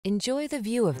Enjoy the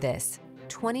view of this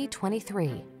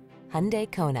 2023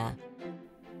 Hyundai Kona.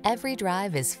 Every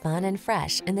drive is fun and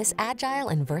fresh in this agile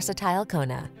and versatile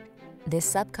Kona.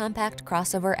 This subcompact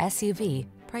crossover SUV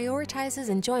prioritizes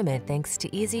enjoyment thanks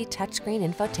to easy touchscreen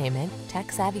infotainment,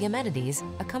 tech-savvy amenities,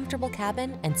 a comfortable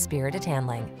cabin, and spirited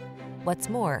handling. What's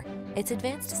more, its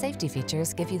advanced safety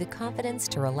features give you the confidence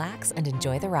to relax and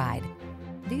enjoy the ride.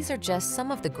 These are just some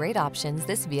of the great options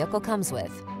this vehicle comes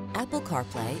with: Apple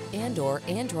CarPlay and/or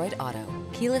Android Auto,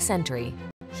 keyless entry,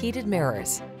 heated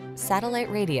mirrors,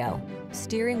 satellite radio,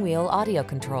 steering wheel audio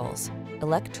controls,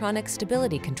 electronic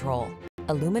stability control,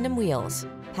 aluminum wheels,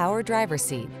 power driver's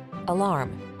seat,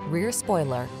 alarm, rear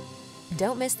spoiler.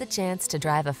 Don't miss the chance to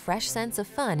drive a fresh sense of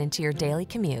fun into your daily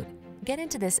commute. Get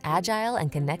into this agile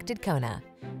and connected Kona.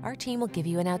 Our team will give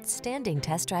you an outstanding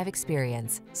test drive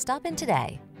experience. Stop in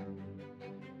today.